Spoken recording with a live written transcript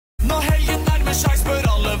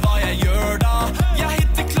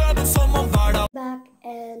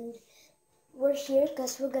we're here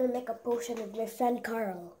because we're gonna make a potion with my friend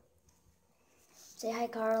Carl. Say hi,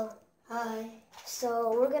 Carl. Hi.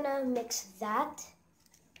 So we're gonna mix that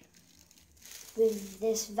with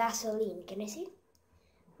this Vaseline. Can I see?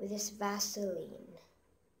 With this Vaseline.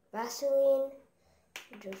 Vaseline,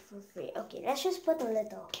 drink for free. Okay, let's just put a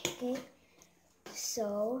little. Okay.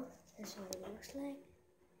 So this is what it looks like.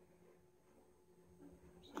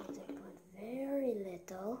 So I put very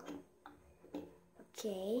little.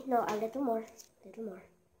 Okay, no, a little more. Little more.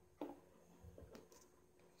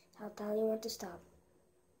 I'll tell you when to stop.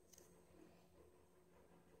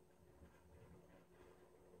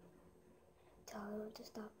 Tell you when to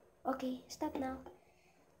stop. Okay, stop now.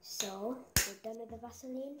 So, we're done with the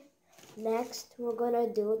Vaseline. Next, we're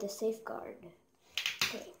gonna do the safeguard.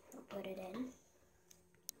 Okay, I'll put it in.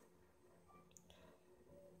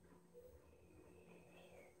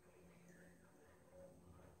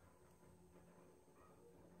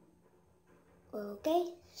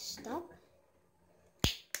 Okay, stop.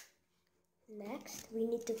 Next, we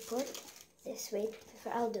need to put this. Wait,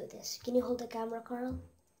 I'll do this. Can you hold the camera, Carl?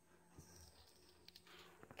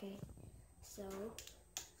 Okay, so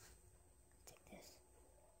take this.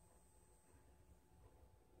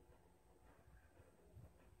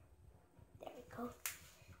 There we go.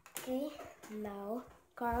 Okay, now,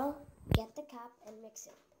 Carl, get the cap and mix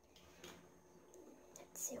it.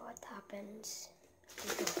 Let's see what happens.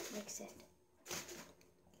 Okay, go, mix it.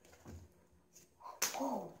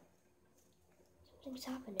 Whoa! Something's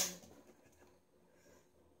happening.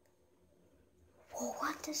 Whoa,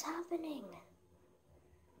 what is happening?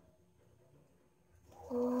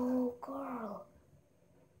 Oh, Carl.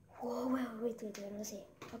 Whoa, wait, let's see.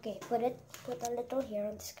 Okay, put a little here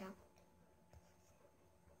on this cap.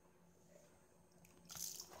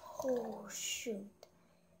 Oh, shoot.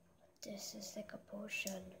 This is like a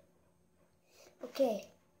potion.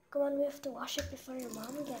 Okay, come on, we have to wash it before your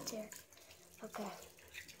mom gets here. Okay.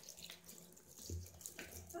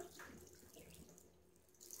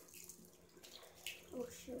 Oh,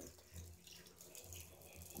 shoot.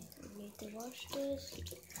 We need to wash this.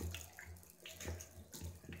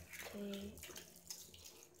 Okay.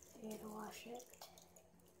 I need to wash it.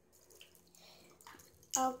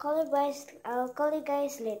 I'll call you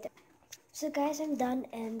guys later. So guys, I'm done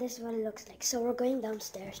and this is what it looks like. So we're going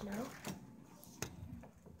downstairs now.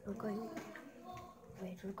 We're going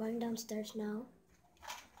downstairs now.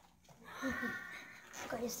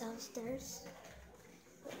 We're going downstairs.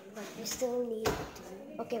 But we still need to.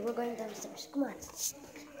 Okay, we're going downstairs. Come on.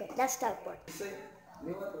 Okay, let's teleport.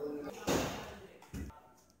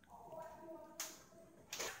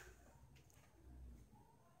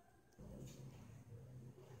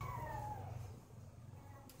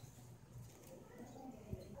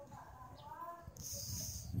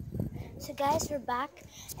 So guys, we're back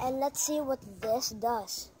and let's see what this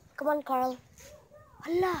does. Come on, Carl.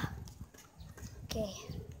 Allah. Okay.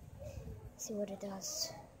 Let's see what it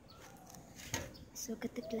does. Let's look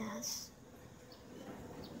at the glass.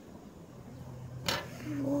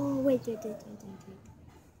 Oh, wait.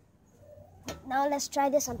 Now let's try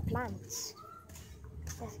this on plants.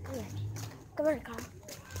 Yes, come here, Carl.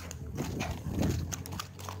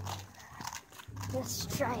 Let's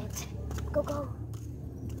try it. Go.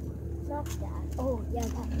 Not that. Oh, yeah,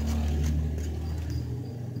 that.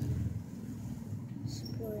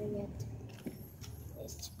 Just pouring it.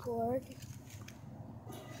 It's poured.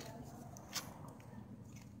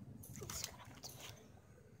 It's gonna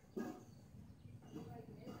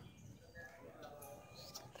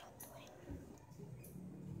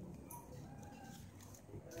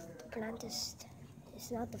put the plant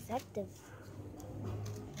is not effective.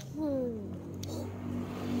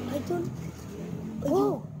 I don't.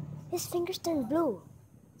 Whoa! His fingers turn blue.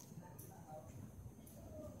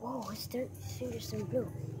 Whoa, his fingers turn blue.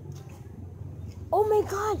 Oh my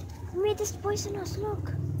god! He made this poisonous,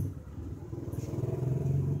 look!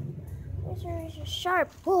 These are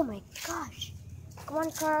sharp. Oh my gosh! Come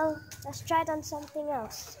on, Carl. Let's try it on something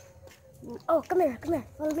else. Oh, come here.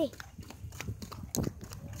 Follow me.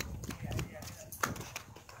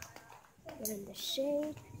 Get in the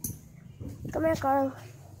shade. Come here, Carl.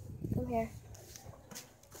 Come here.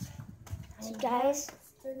 So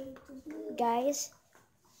guys,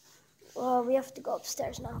 well, we have to go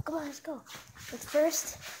upstairs now. Come on, let's go. But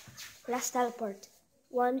first, let's teleport.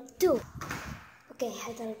 1, 2. Okay,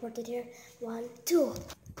 I teleported here. 1, 2.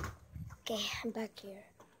 Okay, I'm back here.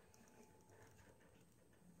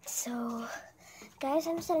 So, guys,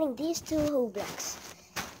 I'm selling these 2 ooblecs.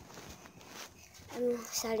 I'm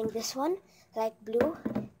selling this one, light blue,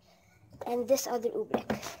 and this other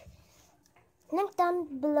oobleck. Link down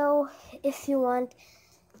below if you want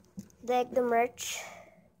the merch.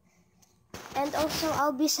 And also,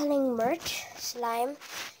 I'll be selling merch, slime,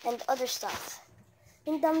 and other stuff.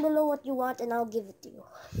 Link down below what you want and I'll give it to you.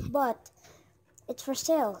 But it's for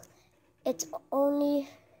sale. It's only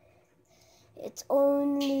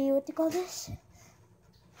what do you call this?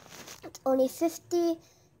 It's only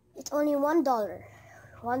 $1.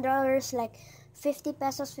 $1 is like 50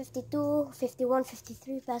 pesos, 52, 51,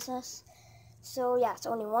 53 pesos. So yeah, it's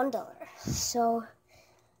only $1. So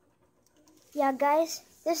yeah, guys,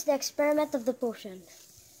 this is the experiment of the potion.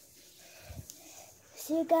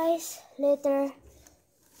 See you guys later.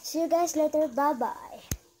 Bye bye.